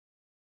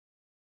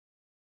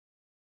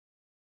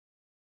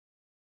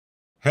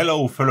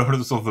Hello fellow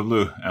Heroes of the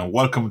Blue, and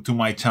welcome to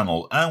my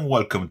channel, and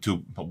welcome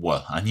to,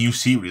 well, a new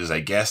series I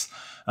guess.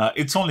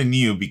 It's only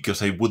new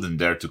because I wouldn't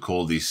dare to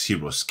call this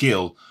zero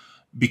skill,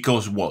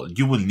 because, well,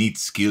 you will need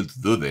skill to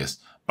do this,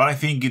 but I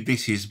think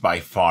this is by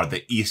far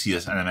the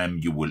easiest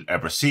NMM you will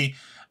ever see,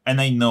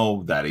 and I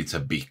know that it's a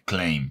big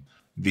claim.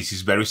 This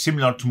is very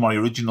similar to my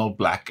original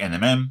black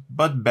NMM,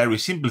 but very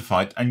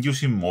simplified and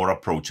using more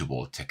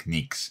approachable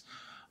techniques.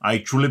 I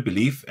truly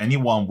believe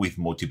anyone with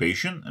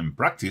motivation and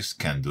practice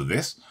can do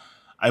this.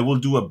 I will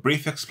do a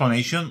brief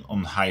explanation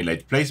on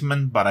highlight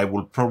placement, but I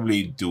will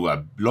probably do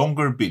a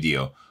longer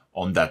video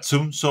on that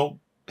soon, so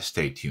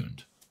stay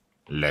tuned.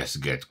 Let's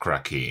get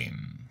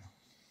cracking.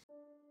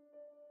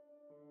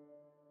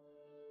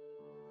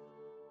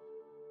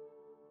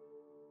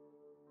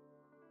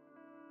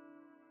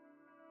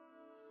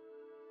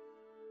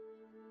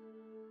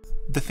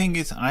 The thing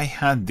is, I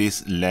had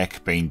this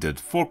leg painted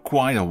for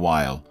quite a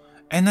while,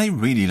 and I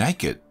really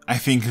like it. I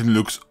think it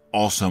looks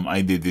awesome.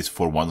 I did this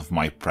for one of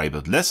my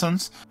private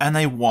lessons, and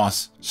I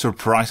was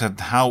surprised at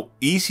how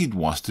easy it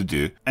was to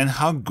do and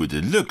how good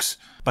it looks.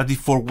 But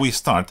before we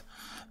start,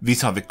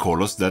 these are the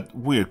colors that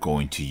we're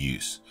going to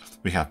use.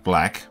 We have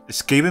black,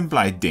 Skaven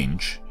Blight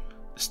Dinge,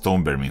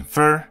 Stone Vermin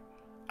Fur,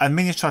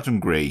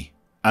 Administratum Grey,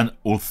 and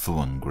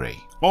Ulthuan Grey,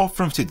 all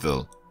from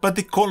Citadel. But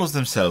the colors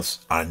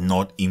themselves are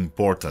not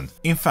important.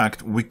 In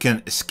fact, we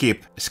can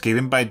skip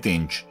Skaven Blight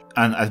Dinge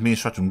and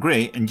Administratum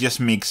Grey and just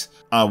mix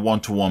a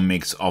one-to-one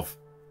mix of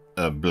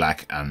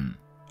black and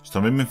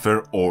Stone Vermin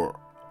Fur, or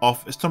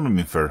of Stone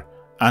Vermin Fur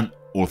and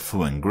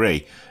Ulthuan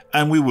Grey,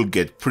 and we will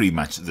get pretty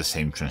much the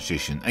same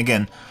transition.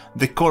 Again,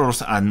 the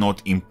colors are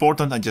not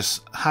important, I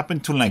just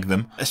happen to like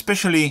them,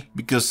 especially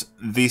because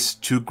these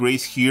two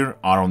greys here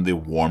are on the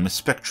warm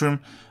spectrum,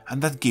 and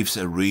that gives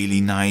a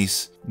really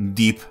nice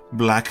deep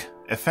black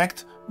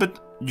effect,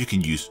 but you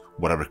can use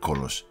whatever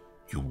colors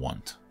you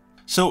want.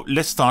 So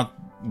let's start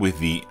with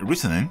the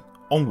reasoning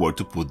on where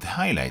to put the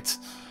highlights.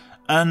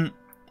 And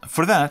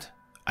for that,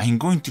 I'm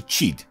going to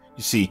cheat.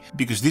 You see,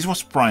 because this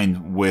was primed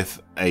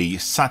with a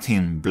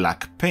satin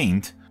black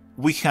paint,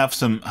 we have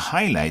some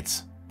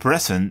highlights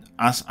present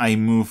as I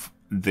move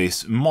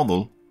this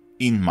model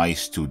in my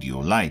studio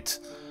light.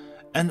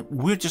 And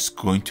we're just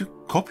going to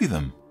copy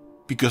them,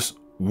 because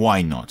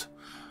why not?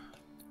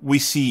 We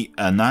see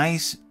a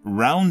nice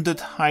rounded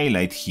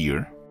highlight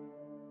here.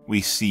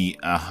 We see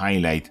a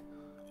highlight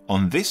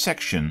on this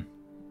section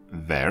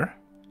there.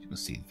 You can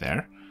see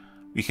there.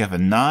 We have a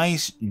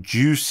nice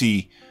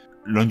juicy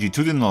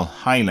longitudinal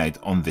highlight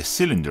on the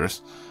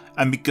cylinders,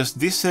 and because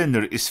this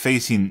cylinder is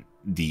facing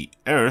the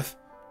earth,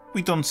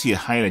 we don't see a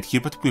highlight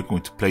here, but we're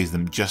going to place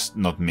them, just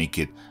not make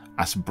it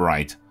as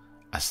bright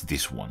as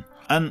this one.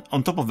 And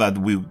on top of that,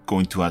 we're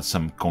going to add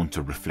some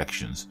counter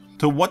reflections.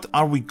 So what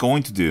are we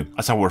going to do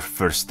as our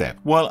first step?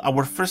 Well,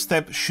 our first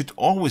step should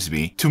always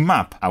be to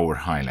map our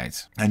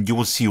highlights, and you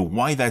will see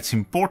why that's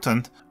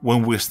important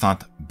when we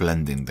start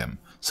blending them.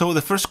 So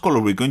the first color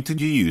we're going to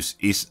use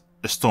is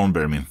Stone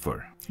Vermin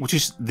Fur, which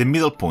is the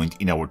middle point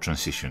in our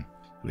transition.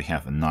 We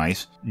have a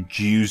nice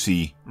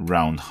juicy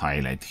round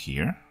highlight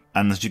here.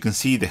 And as you can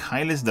see, the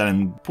highlights that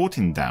I'm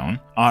putting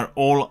down are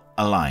all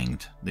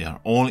aligned. They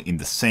are all in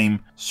the same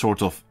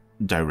sort of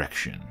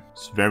direction.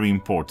 It's very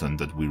important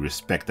that we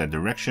respect that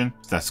direction.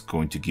 That's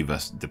going to give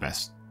us the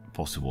best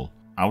possible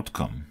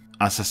outcome.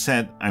 As I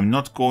said, I'm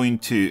not going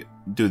to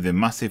do the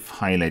massive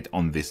highlight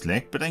on this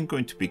leg, but I'm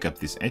going to pick up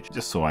this edge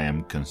just so I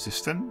am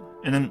consistent.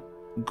 And I'm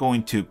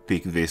going to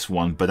pick this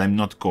one, but I'm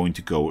not going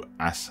to go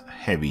as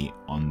heavy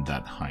on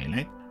that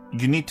highlight.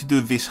 You need to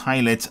do these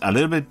highlights a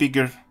little bit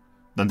bigger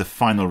than the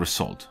final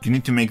result. You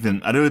need to make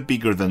them a little bit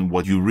bigger than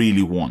what you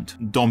really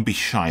want. Don't be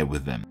shy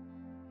with them.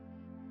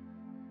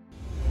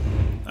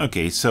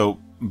 Okay, so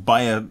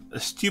by a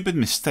stupid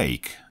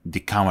mistake, the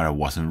camera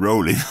wasn't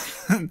rolling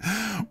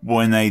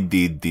when I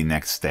did the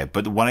next step.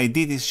 But what I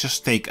did is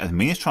just take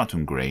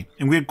Administratum Grey,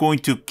 and we're going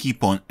to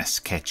keep on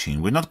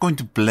sketching. We're not going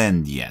to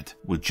blend yet.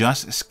 We're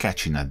just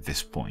sketching at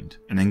this point.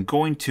 And I'm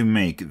going to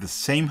make the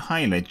same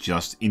highlight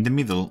just in the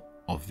middle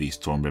of the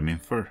Stone Vermin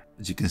Fur.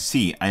 As you can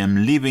see, I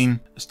am leaving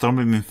Stone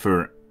Vermin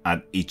Fur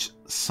at each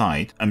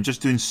side. I'm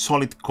just doing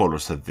solid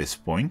colors at this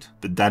point,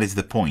 but that is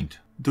the point.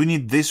 Doing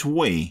it this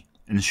way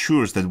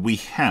ensures that we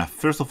have,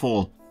 first of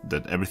all,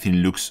 that everything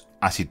looks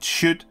as it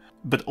should,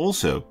 but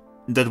also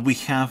that we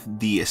have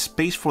the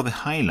space for the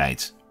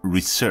highlights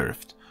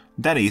reserved.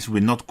 That is,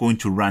 we're not going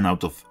to run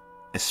out of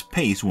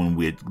space when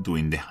we're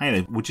doing the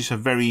highlight, which is a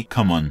very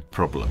common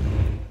problem.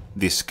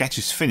 The sketch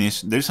is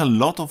finished. There's a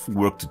lot of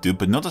work to do,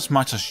 but not as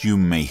much as you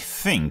may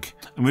think.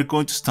 And we're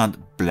going to start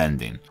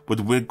blending. What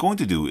we're going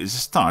to do is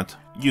start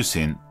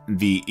using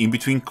the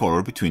in-between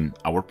color between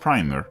our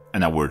primer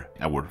and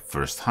our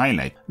first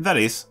highlight. That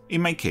is,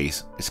 in my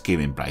case,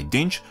 Skaven Blight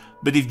Dinge,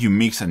 but if you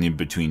mix an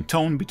in-between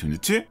tone between the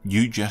two,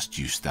 you just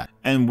use that.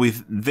 And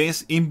with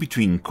this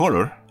in-between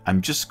color,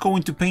 I'm just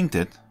going to paint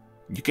it,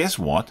 you guess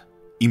what?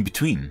 In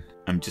between.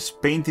 I'm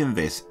just painting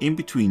this in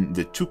between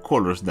the two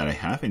colors that I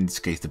have, in this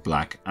case the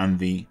black and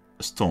the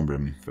Stone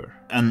Vermin Fur.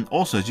 And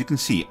also, as you can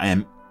see, I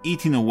am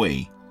eating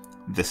away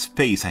the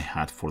space I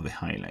had for the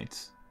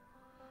highlights.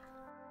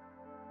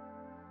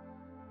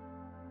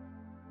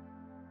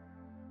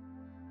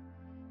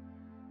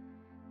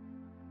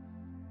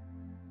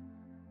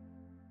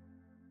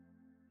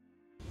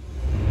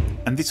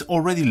 And this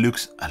already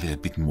looks a little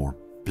bit more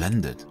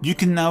blended. You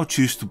can now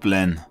choose to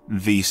blend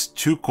these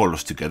two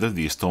colors together,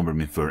 the Stone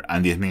Vermin Fur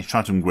and the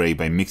Administratum Grey,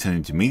 by mixing an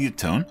intermediate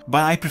tone,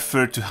 but I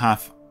prefer to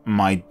have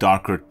my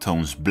darker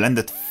tones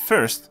blended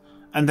first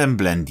and then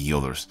blend the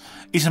others.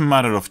 It's a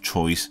matter of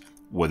choice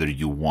whether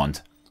you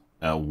want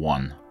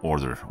one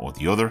order or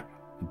the other.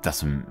 It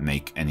doesn't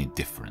make any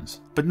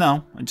difference. But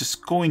now I'm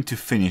just going to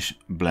finish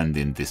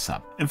blending this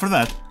up. And for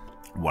that,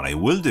 what I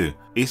will do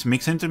is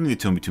mix an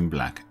intermediate tone between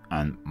black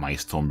and my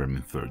Stone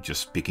Vermin Fur,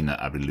 just picking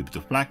a little bit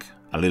of black,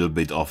 a little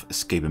bit of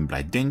Escaping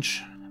Blight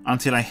Dinge,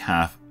 until I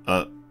have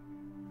an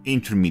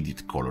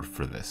intermediate color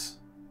for this.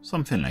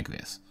 Something like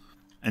this.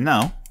 And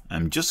now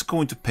I'm just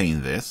going to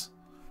paint this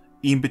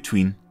in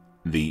between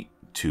the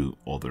two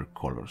other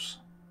colors.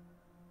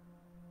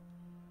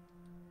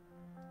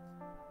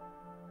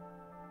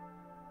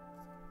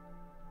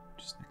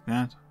 Just like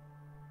that.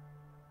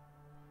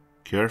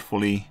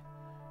 Carefully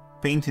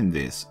painting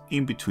this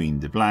in between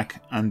the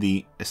black and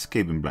the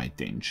Escaping Blight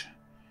Dinge.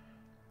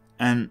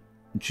 And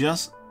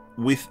just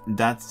with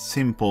that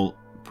simple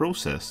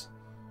process,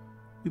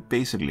 we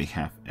basically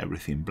have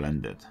everything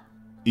blended.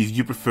 If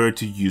you prefer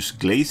to use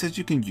glazes,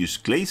 you can use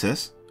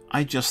glazes.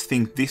 I just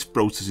think this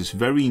process is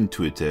very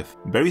intuitive,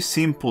 very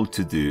simple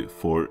to do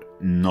for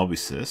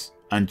novices,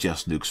 and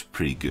just looks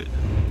pretty good.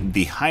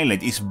 The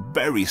highlight is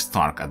very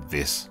stark at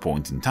this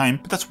point in time,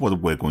 but that's what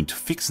we're going to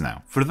fix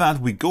now. For that,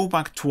 we go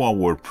back to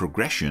our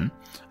progression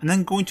and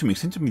then going to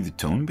mix intermediate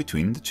tone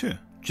between the two.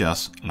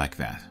 Just like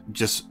that.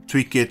 Just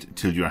tweak it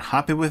till you're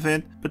happy with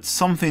it, but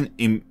something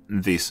in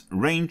this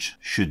range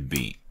should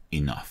be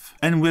enough.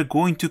 And we're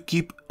going to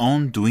keep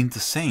on doing the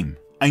same.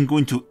 I'm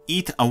going to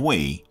eat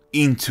away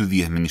into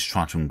the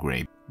Administratum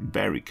Grey.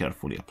 Very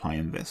carefully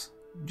applying this.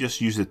 Just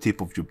use the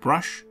tip of your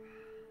brush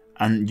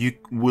and you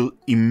will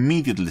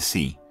immediately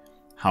see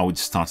how it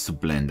starts to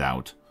blend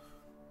out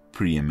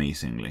pretty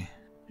amazingly.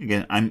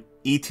 Again, I'm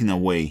eating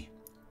away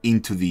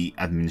into the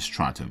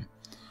Administratum.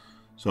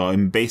 So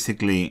I'm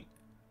basically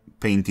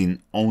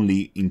painting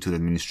only into the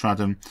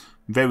Administratum,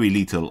 very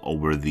little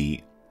over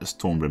the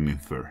Stone Vermin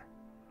Fur.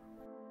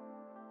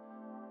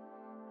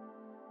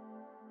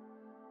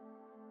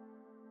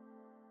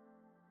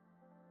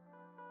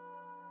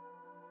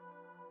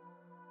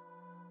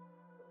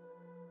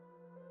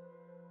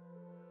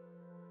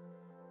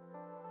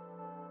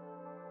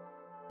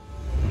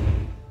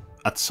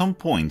 At some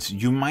points,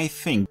 you might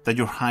think that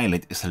your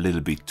highlight is a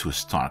little bit too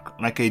stark,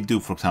 like I do,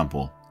 for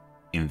example,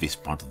 in this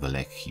part of the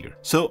leg here.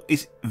 So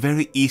it's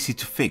very easy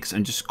to fix.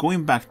 I'm just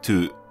going back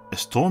to a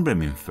Stone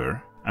Vermin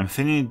Fur. I'm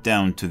thinning it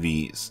down to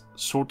the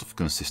sort of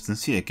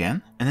consistency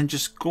again, and I'm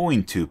just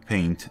going to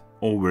paint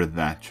over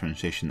that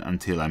transition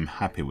until I'm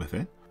happy with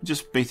it.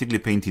 Just basically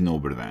painting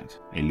over that.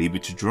 I leave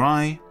it to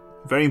dry.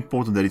 Very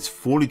important that it's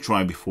fully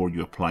dry before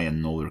you apply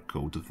another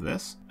coat of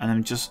this. And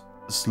I'm just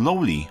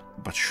slowly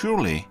but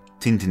surely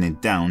tinting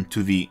it down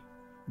to the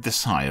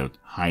desired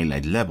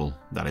highlight level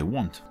that I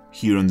want.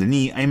 Here on the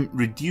knee, I'm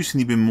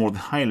reducing even more the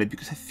highlight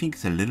because I think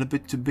it's a little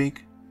bit too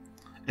big,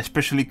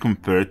 especially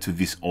compared to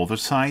this other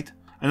side.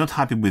 I'm not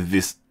happy with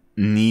this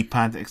knee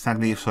pad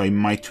exactly, so I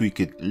might tweak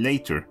it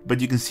later,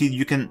 but you can see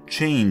you can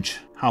change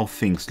how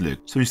things look.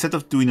 So instead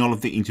of doing all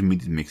of the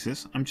intermediate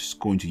mixes, I'm just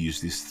going to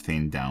use this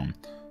thin down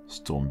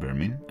Stone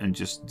Vermin and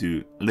just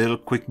do a little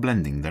quick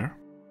blending there.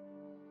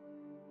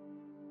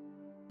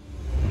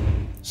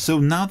 So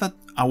now that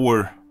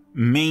our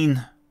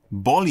main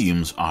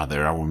volumes are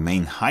there, our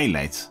main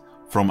highlights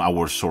from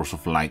our source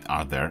of light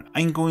are there,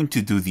 I'm going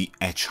to do the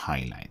edge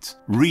highlights.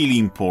 Really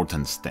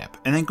important step.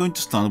 And I'm going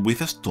to start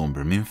with a Stone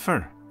Vermin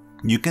Fur.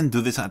 You can do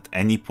this at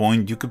any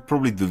point. You could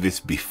probably do this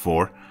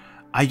before.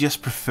 I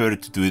just prefer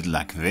to do it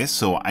like this,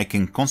 so I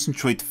can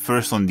concentrate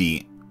first on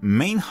the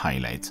main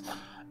highlights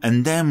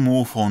and then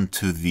move on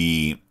to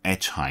the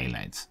edge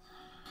highlights.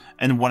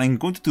 And what I'm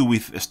going to do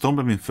with a Stone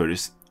Vermin Fur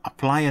is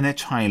apply an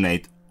edge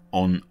highlight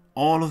on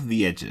all of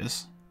the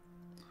edges,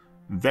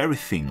 very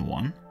thin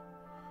one,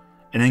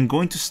 and I'm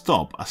going to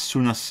stop as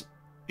soon as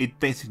it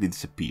basically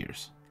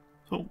disappears.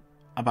 So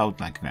about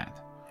like that.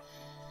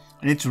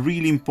 And it's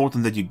really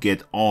important that you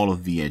get all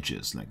of the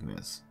edges like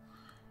this.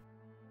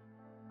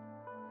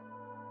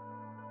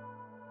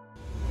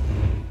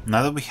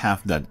 Now that we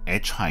have that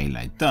edge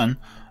highlight done,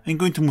 I'm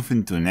going to move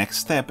into the next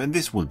step, and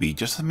this will be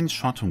just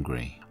Administratum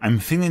Grey. I'm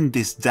thinning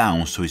this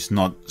down so it's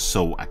not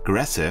so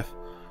aggressive.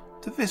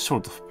 To this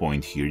sort of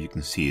point here, you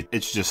can see it,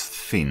 it's just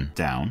thin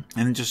down.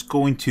 And I'm just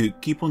going to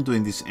keep on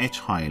doing this edge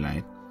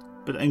highlight,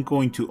 but I'm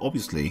going to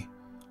obviously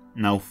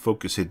now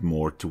focus it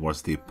more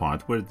towards the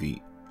part where the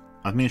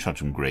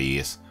Administratum Grey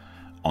is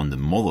on the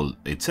model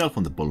itself,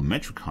 on the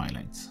volumetric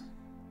highlights.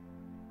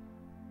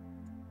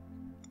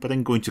 But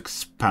I'm going to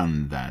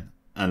expand that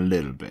a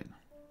little bit.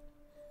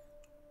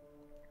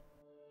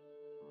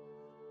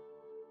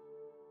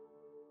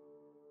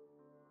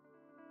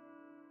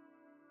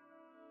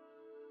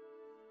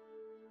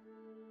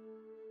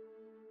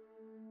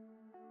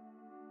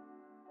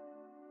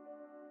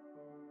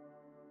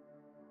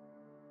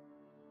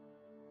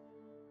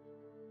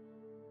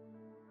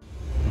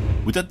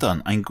 With that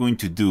done, I'm going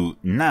to do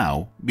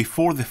now,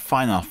 before the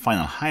final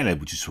highlight,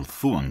 which is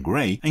Ulthuan and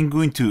Grey, I'm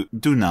going to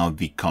do now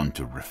the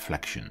contour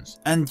reflections.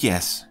 And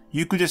yes,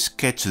 you could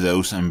sketch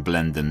those and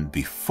blend them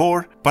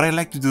before, but I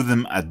like to do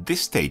them at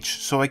this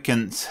stage so I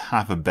can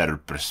have a better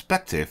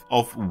perspective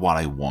of what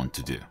I want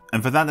to do.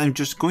 And for that, I'm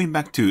just going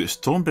back to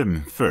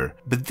Stormbrimming Fir,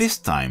 but this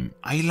time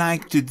I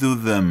like to do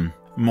them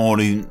more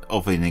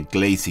of a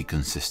glazy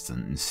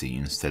consistency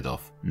instead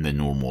of the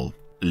normal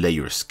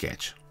layer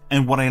sketch.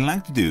 And what I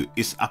like to do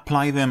is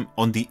apply them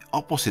on the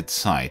opposite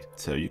side.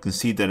 So you can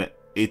see that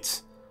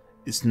it's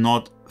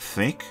not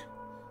thick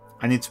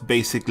and it's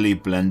basically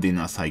blending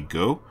as I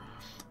go.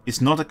 It's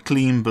not a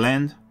clean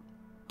blend,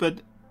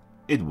 but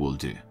it will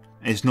do.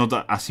 It's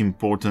not as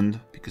important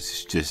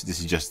because this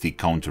is just the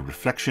counter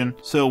reflection,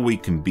 so we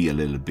can be a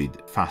little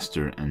bit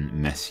faster and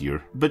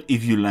messier. But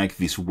if you like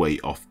this way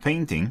of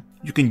painting,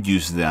 you can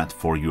use that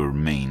for your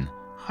main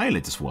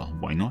highlight as well,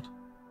 why not?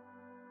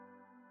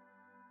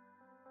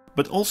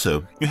 But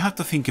also, you have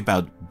to think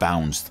about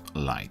bounced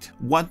light.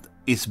 What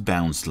is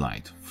bounced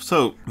light?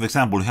 So, for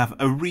example, you have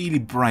a really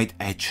bright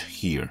edge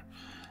here.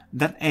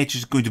 That edge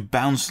is going to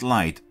bounce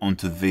light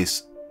onto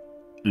this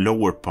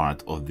lower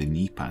part of the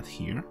knee pad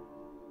here.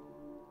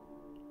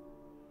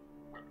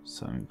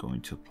 So I'm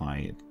going to apply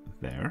it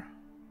there.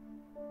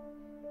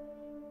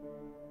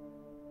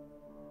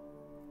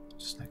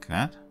 Just like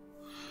that.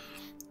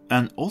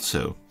 And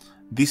also,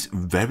 this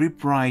very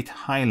bright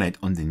highlight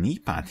on the knee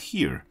pad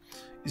here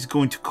is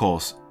going to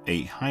cause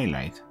a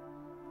highlight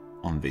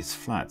on this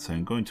flat. So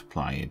I'm going to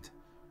apply it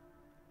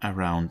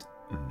around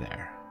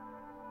there.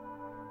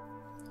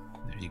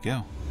 There you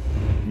go.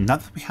 Now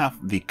that we have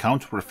the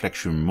counter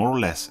reflection more or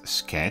less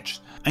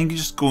sketched, I'm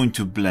just going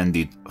to blend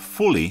it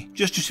fully,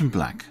 just using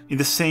black, in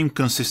the same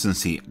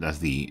consistency as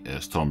the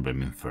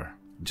Stormbrimming Fir.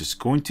 Just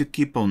going to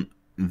keep on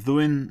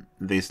doing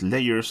these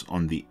layers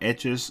on the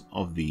edges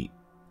of the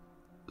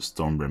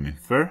Stormbrimming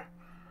Fir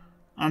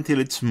until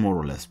it's more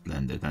or less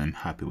blended, and I'm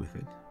happy with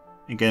it.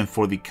 Again,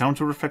 for the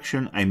counter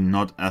reflection, I'm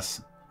not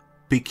as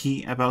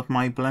picky about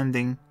my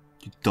blending.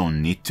 You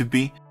don't need to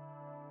be.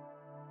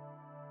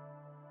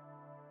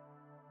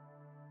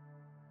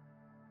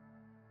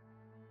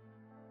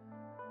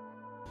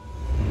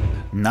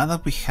 Now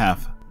that we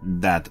have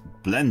that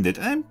blended,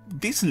 I'm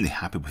decently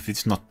happy with it.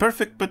 It's not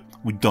perfect, but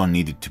we don't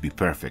need it to be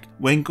perfect.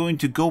 We're going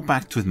to go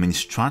back to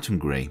Administratum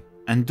Grey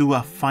and do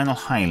a final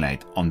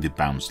highlight on the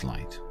bounce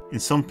light. In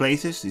some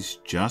places, it's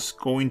just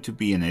going to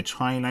be an edge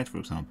highlight, for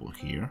example,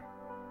 here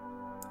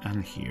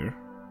and here.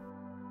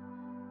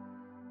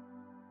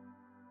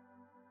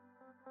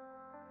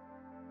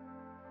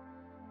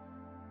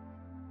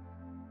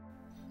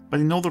 But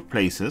in other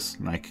places,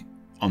 like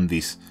on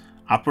this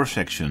upper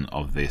section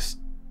of this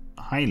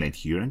highlight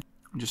here, I'm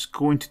just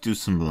going to do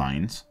some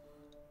lines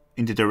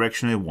in the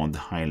direction I want the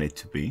highlight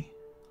to be.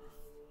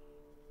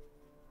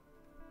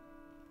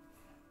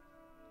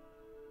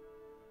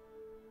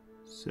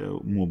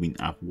 So moving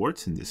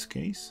upwards in this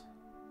case,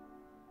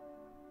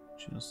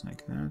 just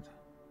like that.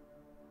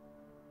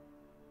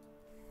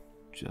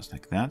 Just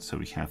like that, so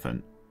we have a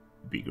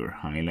bigger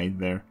highlight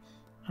there,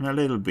 and a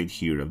little bit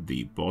here at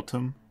the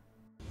bottom.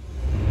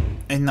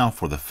 And now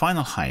for the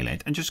final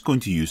highlight, I'm just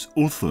going to use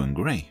Ulthuan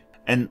Grey.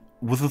 And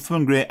with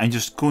Ulthuan Grey, I'm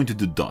just going to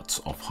do dots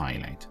of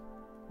highlight.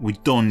 We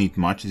don't need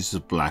much, this is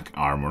black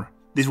armor.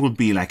 This will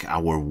be like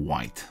our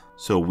white.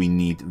 So we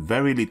need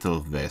very little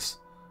of this,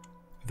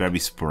 very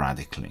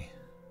sporadically.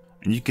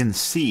 And you can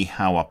see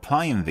how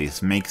applying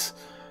this makes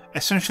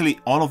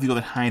essentially all of the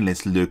other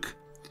highlights look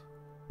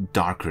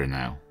darker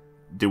now.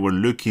 They were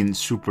looking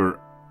super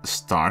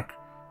stark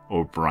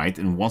or bright,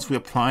 and once we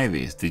apply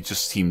this, they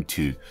just seem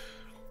to,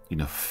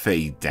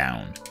 fade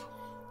down.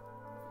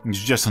 It's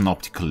just an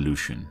optical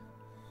illusion.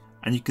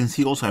 And you can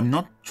see also, I'm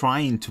not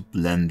trying to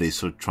blend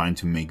this or trying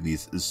to make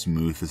this as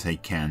smooth as I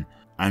can.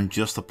 I'm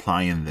just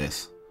applying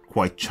this,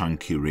 quite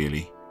chunky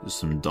really, just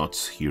some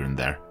dots here and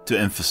there to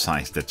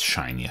emphasize that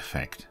shiny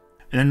effect.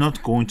 And I'm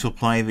not going to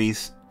apply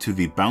these to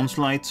the bounce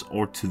lights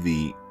or to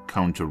the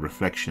counter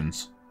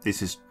reflections.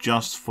 This is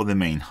just for the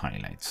main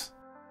highlights.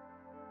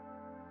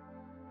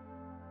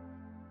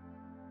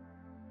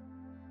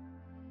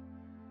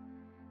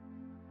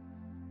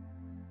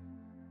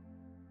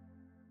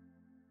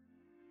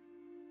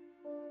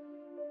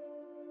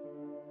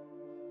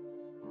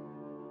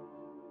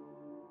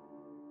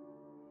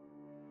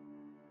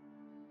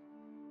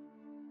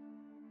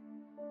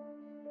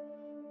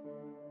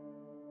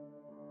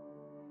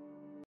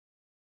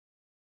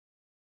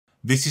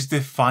 This is the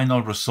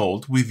final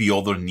result with the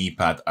other knee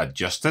pad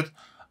adjusted.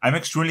 I'm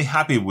extremely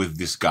happy with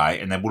this guy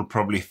and I will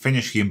probably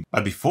finish him,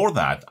 but before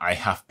that I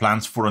have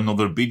plans for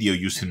another video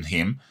using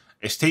him.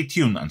 Stay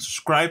tuned and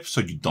subscribe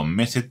so you don't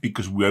miss it,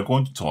 because we are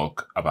going to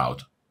talk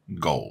about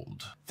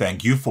gold.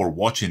 Thank you for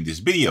watching this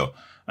video,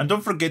 and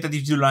don't forget that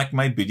if you like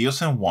my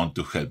videos and want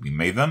to help me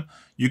make them,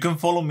 you can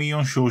follow me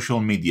on social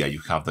media.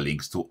 You have the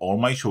links to all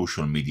my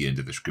social media in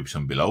the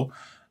description below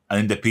and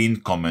in the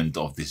pinned comment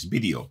of this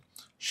video.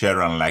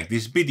 Share and like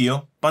this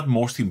video, but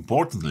most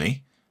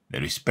importantly,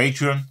 there is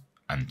Patreon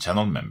and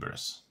channel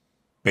members.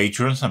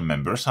 Patrons and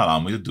members allow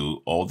me to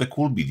do all the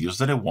cool videos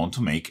that I want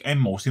to make, and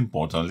most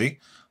importantly,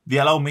 they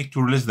allow me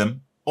to release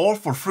them all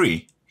for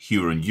free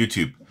here on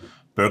YouTube.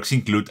 Perks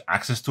include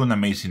access to an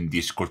amazing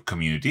Discord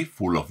community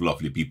full of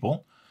lovely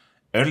people,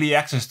 early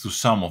access to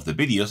some of the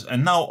videos,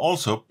 and now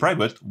also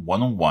private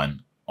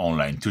one-on-one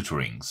online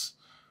tutorings.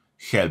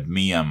 Help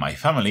me and my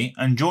family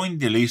and join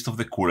the list of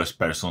the coolest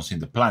persons in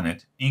the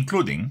planet,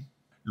 including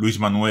Luis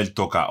Manuel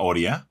Toca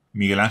Oria,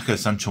 Miguel Ángel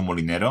Sancho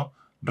Molinero,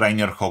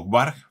 Rainer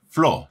Hochberg,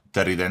 Flo,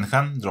 Terry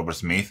Denhan, Robert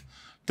Smith,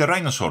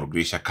 Terrinosaur,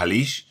 Grisha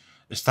Kalish,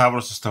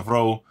 Stavros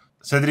Stavro,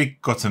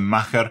 Cedric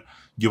Kotzenmacher,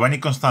 Giovanni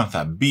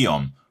Constanza,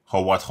 Bion,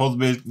 Howard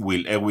Hotbild,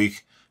 Will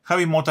Ewig,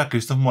 Javi Mota,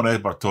 Christoph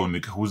Moret, Bartolomeu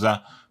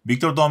Kehuza,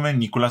 Victor Domen,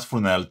 Nicolas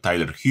Frunel,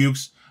 Tyler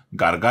Hughes,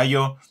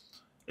 Gargallo,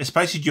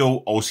 Spicy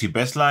Joe, OC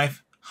Best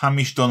Life,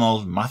 Hamish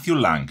Donald, Matthew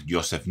Lang,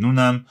 Joseph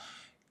Nunam,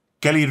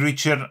 Kelly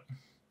Richard,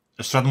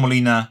 Strat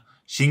Molina,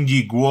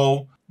 Xingji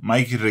Guo,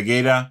 Mike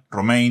Reguera,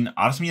 Romain,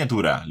 Ars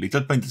Miniatura,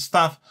 Little Painted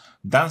Stuff,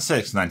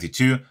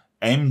 DanSex92,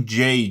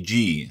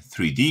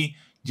 MJG3D,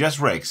 Just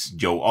Rex,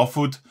 Joe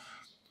Offut,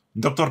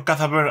 Dr.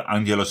 Cathaber,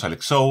 Angelos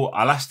Alexou,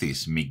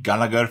 Alastis, Mick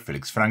Gallagher,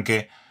 Felix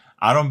Franke,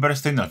 Aaron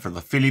Bernstein, Alfredo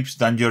Phillips,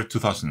 Danger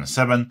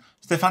 2007,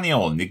 Stephanie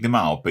Oll, Nick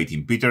DeMao,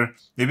 Peyton Peter,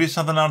 David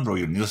Sutherland,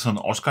 Roger Nilsson,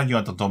 Oscar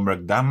Jonathan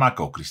Thomberg, Dan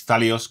Mako,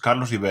 Cristalios,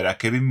 Carlos Rivera,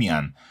 Kevin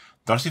Mian,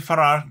 Darcy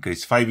Farrar,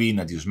 Chris Fivey,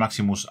 Natius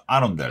Maximus,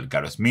 Aaron Dell,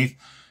 Gareth Smith,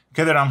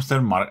 Heather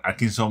Amster, Mark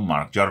Atkinson,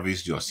 Mark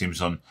Jarvis, Joe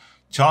Simpson,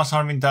 Charles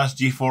Armintas,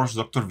 G-Force,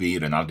 Dr. V,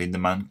 Renald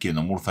Lindemann,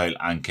 Kino Murthail,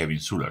 and Kevin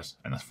Sullers.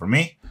 And as for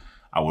me,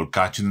 I will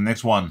catch you in the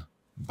next one.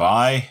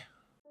 Bye!